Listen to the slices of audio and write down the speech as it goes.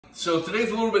So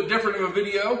today's a little bit different of a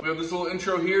video. We have this little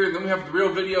intro here, and then we have the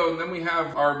real video, and then we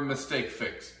have our mistake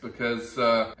fixed, because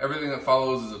everything that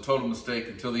follows is a total mistake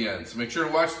until the end. So make sure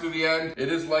to watch through the end. It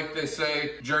is, like they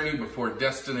say, journey before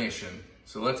destination.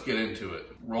 So let's get into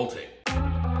it. Roll tape.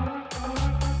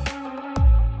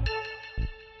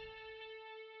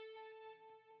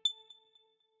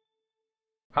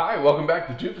 Hi, welcome back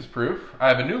to Doofus Proof. I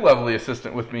have a new lovely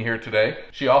assistant with me here today.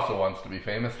 She also wants to be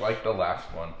famous like the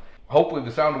last one. Hopefully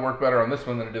the sound will work better on this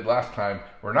one than it did last time.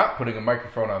 We're not putting a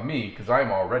microphone on me because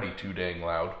I'm already too dang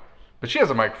loud. But she has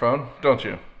a microphone, don't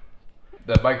you?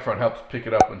 That microphone helps pick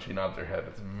it up when she nods her head.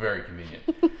 It's very convenient.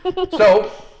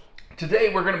 So,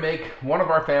 today we're going to make one of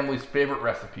our family's favorite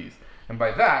recipes. And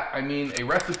by that, I mean a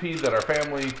recipe that our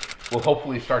family will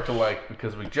hopefully start to like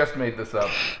because we just made this up.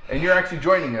 And you're actually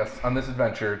joining us on this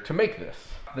adventure to make this.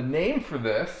 The name for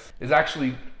this is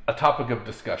actually a topic of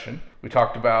discussion. We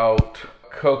talked about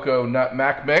cocoa nut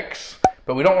mac mix,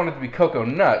 but we don't want it to be cocoa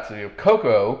nuts. So you have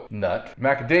cocoa nut,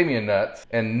 macadamia nuts,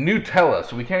 and Nutella.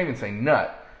 So we can't even say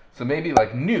nut. So maybe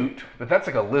like newt, but that's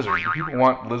like a lizard. Do people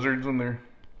want lizards in there?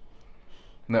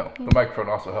 No, the microphone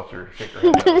also helps her shake her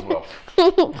head as well.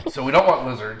 So we don't want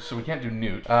lizards, so we can't do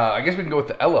newt. I guess we can go with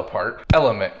the Ella part.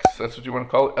 Ella mix, that's what you want to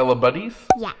call it? Ella buddies?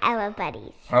 Yeah, Ella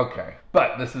buddies. Okay,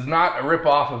 but this is not a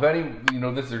rip-off of any,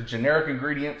 these are generic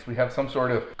ingredients. We have some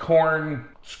sort of corn,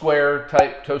 square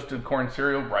type toasted corn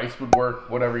cereal. Rice would work,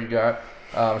 whatever you got.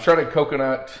 Shredded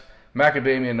coconut,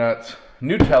 macadamia nuts,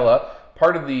 Nutella.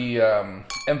 Part of the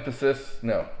emphasis,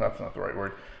 no, that's not the right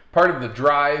word. Part of the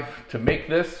drive to make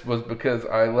this was because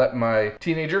I let my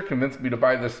teenager convince me to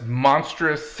buy this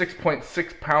monstrous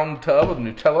 6.6 pound tub of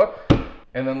Nutella,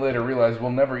 and then later realized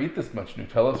we'll never eat this much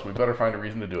Nutella, so we better find a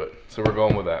reason to do it. So we're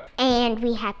going with that. And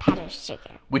we have powdered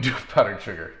sugar. We do have powdered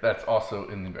sugar. That's also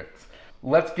in the mix.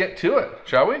 Let's get to it,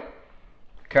 shall we?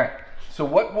 Okay, so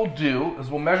what we'll do is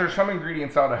we'll measure some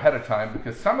ingredients out ahead of time,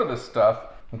 because some of this stuff,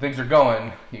 when things are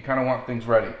going, you kind of want things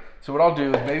ready. So what I'll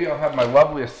do is maybe I'll have my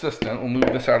lovely assistant, we'll move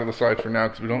this out of the side for now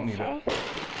because we don't need it.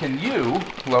 Can you,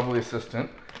 lovely assistant,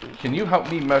 can you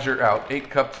help me measure out 8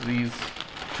 cups of these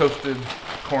toasted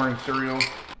corn cereal?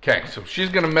 Okay, so she's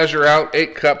going to measure out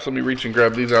 8 cups. Let me reach and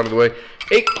grab these out of the way.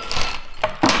 8.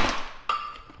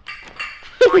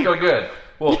 So good.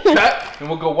 We'll cut and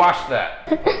we'll go wash that.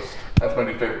 That's my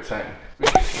new favorite saying.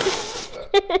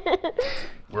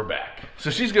 We're back. So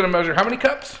she's going to measure how many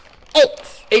cups? 8.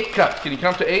 8 cups. Can you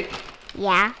count to 8?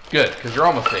 Yeah. Good, because you're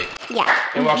almost 8. Yeah.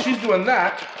 And while she's doing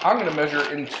that, I'm going to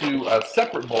measure into a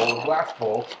separate bowl, a glass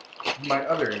bowl, my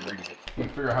other ingredients. We can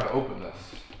figure out how to open this.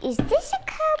 Is this a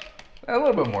cup? A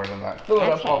little bit more than that. Fill it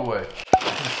up all the way.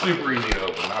 This is super easy to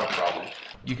open, not a problem.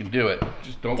 You can do it.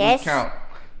 Just don't lose count.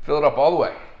 Fill it up all the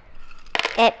way.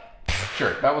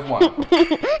 Sure, that was 1.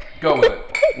 Go with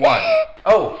it. 1.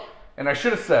 Oh, and I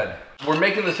should have said, we're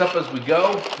making this up as we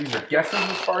go. These are guesses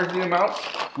as far as the amounts.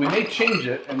 We may change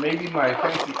it, and maybe my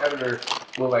fancy editor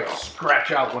will like scratch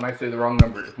out when I say the wrong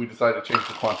number if we decide to change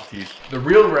the quantities. The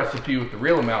real recipe with the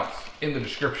real amounts in the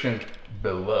description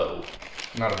below,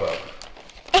 not above.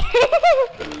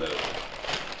 Below.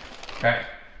 Okay,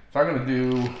 so I'm gonna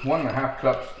do 1.5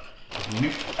 cups of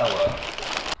Nutella.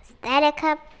 Is that a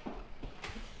cup?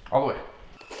 All the way.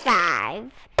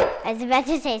 5. I was about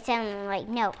to say something like,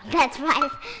 no, that's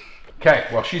 5. Okay,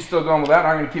 while she's still going with that,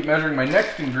 I'm going to keep measuring my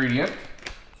next ingredient.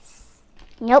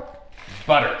 Nope.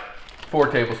 Butter.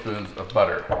 4 tablespoons of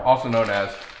butter, also known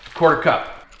as 1/4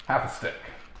 cup. Half a stick.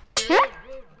 Huh?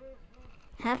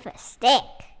 Half a stick.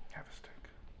 Half a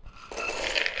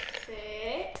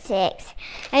stick. 6.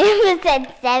 I almost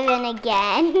said 7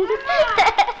 again.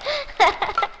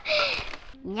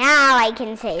 Now I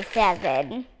can say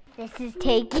 7. This is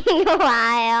taking a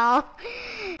while.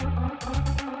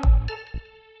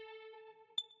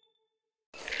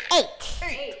 8.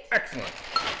 Excellent.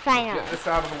 Finally. Get this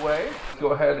out of the way.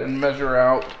 Go ahead and measure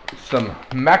out some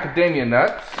macadamia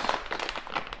nuts.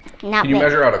 Not Can you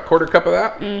measure out a 1/4 cup of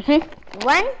that?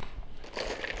 1.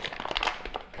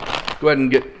 Go ahead and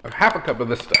get half a cup of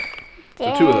this stuff.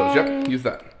 So 2 of those. Yep, use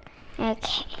that.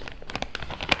 Okay.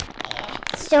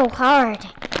 It's so hard.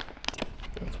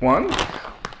 That's 1.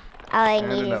 All I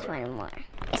need is 1 more.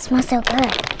 It smells so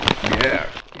good.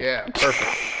 Yeah,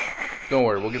 perfect. Don't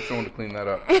worry, we'll get someone to clean that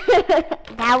up.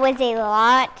 That was a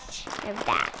lot of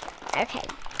that. Okay.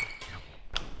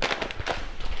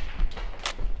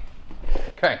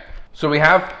 Okay, so we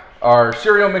have our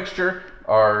cereal mixture,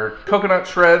 our coconut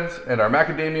shreds, and our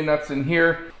macadamia nuts in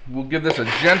here. We'll give this a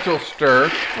gentle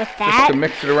stir. With that? Just to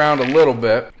mix it around a little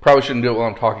bit. Probably shouldn't do it while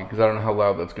I'm talking because I don't know how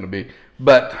loud that's going to be.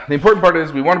 But the important part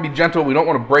is we want to be gentle. We don't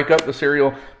want to break up the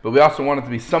cereal, but we also want it to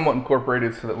be somewhat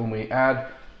incorporated so that when we add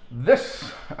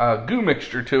this goo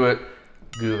mixture to it.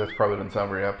 Goo, that probably doesn't sound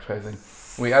very appetizing.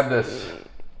 We add this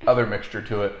other mixture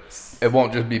to it. It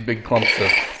won't just be big clumps of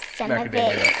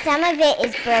macadamia. Some of it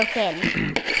is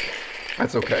broken.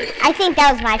 That's okay. I think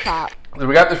that was my fault. So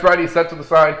we got this ready, set to the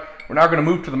side. We're now going to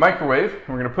move to the microwave. And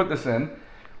we're going to put this in.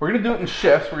 We're going to do it in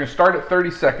shifts. We're going to start at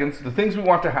 30 seconds. The things we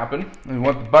want to happen, we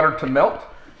want the butter to melt,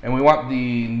 and we want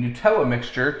the Nutella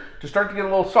mixture to start to get a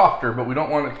little softer, but we don't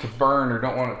want it to burn or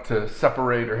don't want it to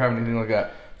separate or have anything like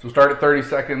that. So we'll start at 30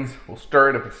 seconds. We'll stir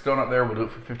it. If it's still not there, we'll do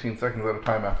it for 15 seconds at a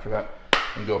time after that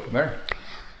and go from there.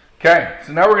 Okay,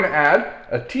 so now we're going to add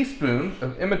a teaspoon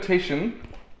of imitation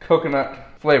coconut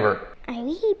flavor. Are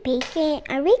we baking?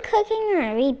 Are we cooking or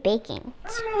are we baking? I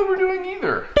don't know what we're doing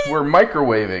either. We're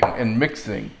microwaving and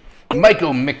mixing.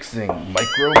 Micro-mixing.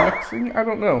 Micro-mixing? I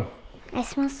don't know. It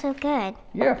smells so good.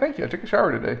 Yeah, thank you. I took a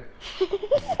shower today.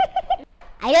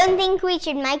 I don't think we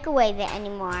should microwave it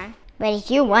anymore. But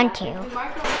if you want to. If we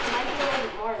microwave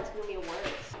it more, it's going to be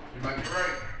worse. You might be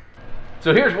right.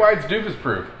 So here's why it's Doofus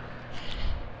proof.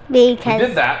 Because We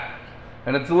did that,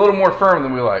 and it's a little more firm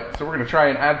than we like. So we're going to try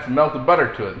and add some melted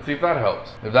butter to it and see if that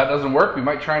helps. If that doesn't work, we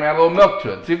might try and add a little milk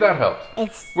to it and see if that helps.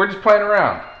 We're just playing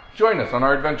around. Join us on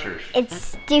our adventures.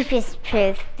 It's Doofus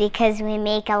proof because we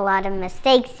make a lot of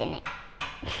mistakes in it.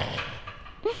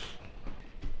 What's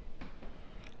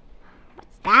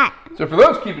that? So for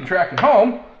those keeping track at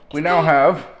home, we now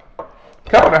have a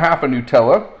cup and a half of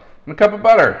Nutella and a cup of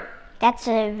butter. That's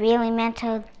a really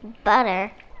melted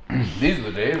butter. These are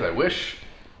the days I wish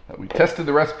that we tested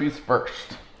the recipes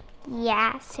first.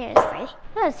 Yeah, seriously.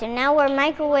 Oh, so now we're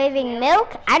microwaving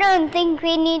milk? I don't think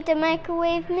we need to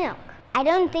microwave milk. I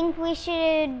don't think we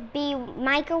should be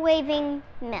microwaving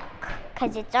milk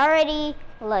because it's already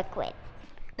liquid.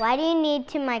 Why do you need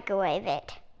to microwave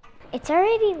it? It's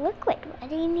already liquid. Why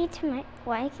do you need to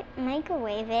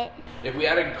microwave it? If we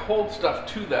added cold stuff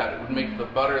to that, it would make the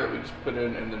butter that we just put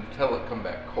in and the Nutella come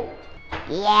back cold.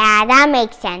 Yeah, that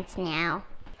makes sense now.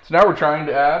 So now we're trying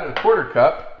to add a 1/4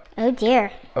 cup Oh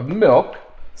dear, of milk.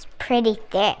 it's pretty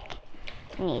thick.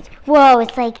 Whoa,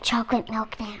 it's like chocolate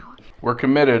milk now. We're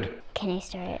committed. Can I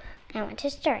stir it? I want to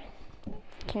stir it.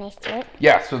 Can I stir it?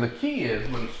 Yeah, so the key is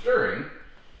when stirring,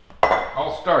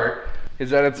 I'll start, is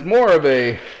that it's more of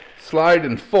a slide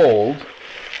and fold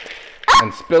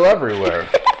and spill everywhere.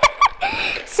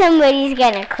 Somebody's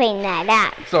gonna clean that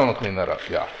up. Someone will clean that up,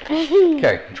 yeah.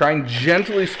 Okay, try and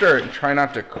gently stir it and try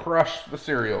not to crush the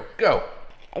cereal. Go.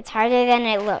 It's harder than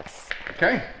it looks.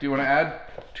 Okay, do you want to add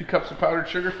 2 cups of powdered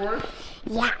sugar for us?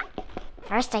 Yeah.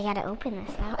 First I gotta open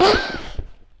this though.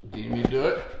 Do you need to do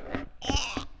it?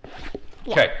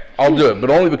 Okay, I'll do it, but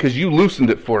only because you loosened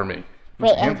it for me.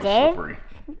 Wait, My hands I are did? slippery.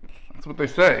 That's what they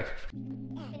say.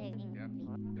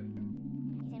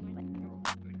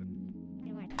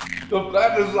 So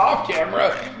that is off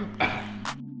camera.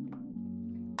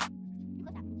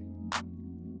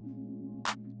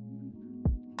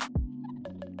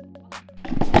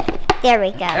 There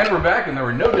we go. And we're back, and there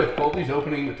were no difficulties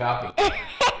opening the topping.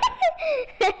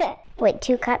 Wait,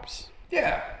 2 cups?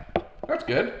 Yeah, that's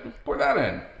good. Pour that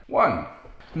in. 1.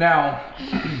 Now,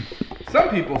 some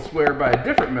people swear by a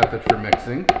different method for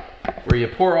mixing, where you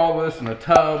pour all this in a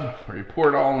tub, or you pour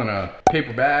it all in a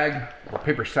paper bag, or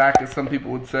paper sack, as some people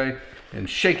would say, and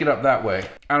shake it up that way.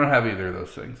 I don't have either of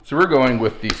those things. So we're going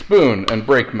with the spoon and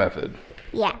break method.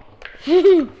 Yeah.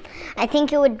 I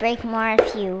think it would break more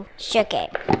if you shook it.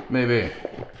 Maybe.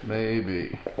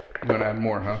 Maybe. You're gonna add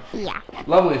more, huh? Yeah.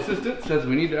 Lovely assistant says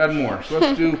we need to add more. So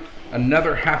let's do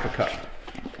another 1/2 cup.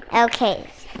 Okay,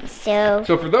 so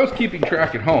So for those keeping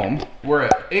track at home, we're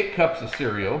at 8 cups of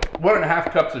cereal,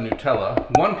 1½ cups of Nutella,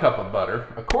 1 cup of butter,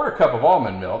 a 1/4 cup of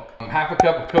almond milk, 1/2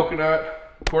 cup of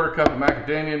coconut, 1/4 cup of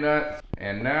macadamia nuts,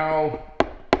 and now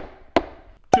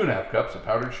 2½ cups of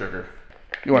powdered sugar.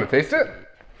 You want to taste it?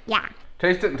 yeah.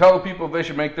 Taste it and tell the people if they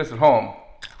should make this at home.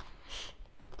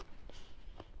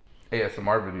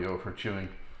 ASMR video of her chewing.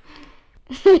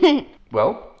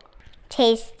 Well?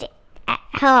 Taste it at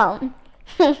home.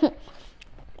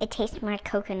 It tastes more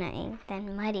coconutty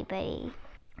than Muddy Buddy.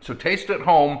 So taste at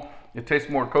home, it tastes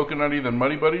more coconutty than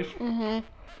Muddy Buddies? Mm-hmm.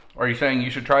 Are you saying you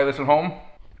should try this at home?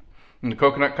 And the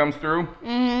coconut comes through?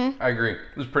 Mm-hmm. I agree.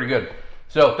 This is pretty good.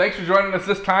 So thanks for joining us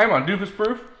this time on Doofus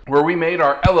Proof, where we made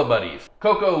our Ella Buddies.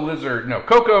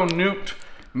 Cocoa Newt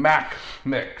Mac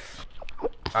Mix.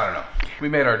 I don't know. We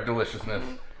made our deliciousness.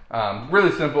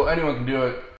 Really simple. Anyone can do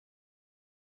it.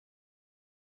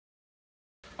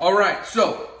 All right,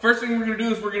 so first thing we're going to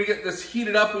do is we're going to get this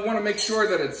heated up. We want to make sure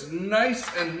that it's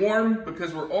nice and warm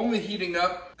because we're only heating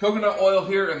up coconut oil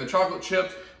here and the chocolate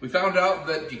chips. We found out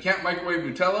that you can't microwave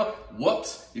Nutella.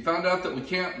 Whoops. You found out that we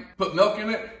can't put milk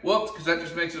in it. Whoops, because that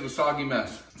just makes it a soggy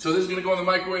mess. So this is gonna go in the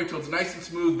microwave till it's nice and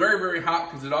smooth, very, very hot,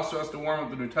 because it also has to warm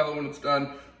up the Nutella when it's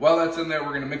done. While that's in there,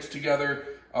 we're gonna mix together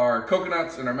our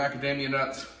coconuts and our macadamia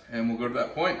nuts, and we'll go to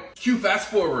that point. Cue fast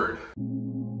forward.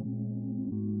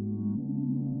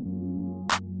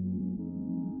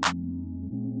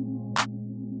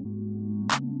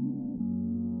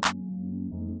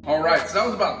 All right, so that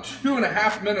was about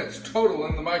 2.5 minutes total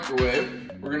in the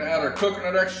microwave. We're gonna add our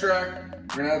coconut extract,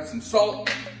 we're gonna add some salt,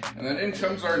 and then in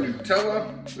comes our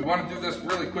Nutella. We wanna do this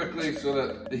really quickly so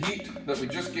that the heat that we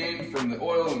just gained from the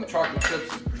oil and the chocolate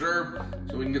chips is preserved,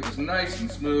 so we can get this nice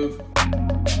and smooth.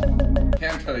 I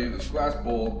can tell you this glass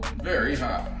bowl, very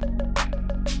hot.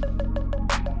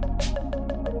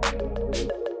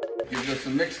 Give this a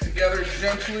mix together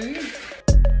gently.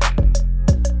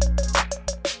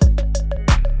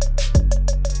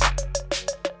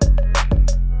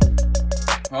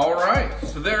 All right,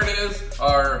 so there it is,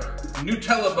 our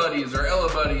Nutella buddies, or Ella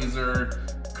buddies, or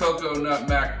Cocoa Nut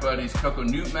Mac buddies, Cocoa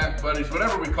Newt Mac buddies,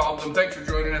 whatever we call them. Thanks for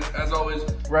joining us. As always,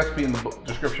 recipe in the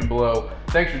description below.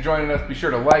 Thanks for joining us. Be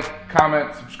sure to like,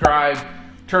 comment, subscribe,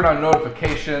 turn on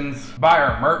notifications, buy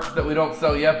our merch that we don't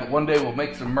sell yet, but one day we'll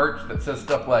make some merch that says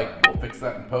stuff like, we'll fix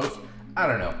that in post. I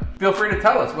don't know. Feel free to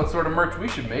tell us what sort of merch we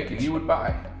should make and you would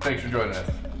buy. Thanks for joining us.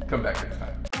 Come back next time.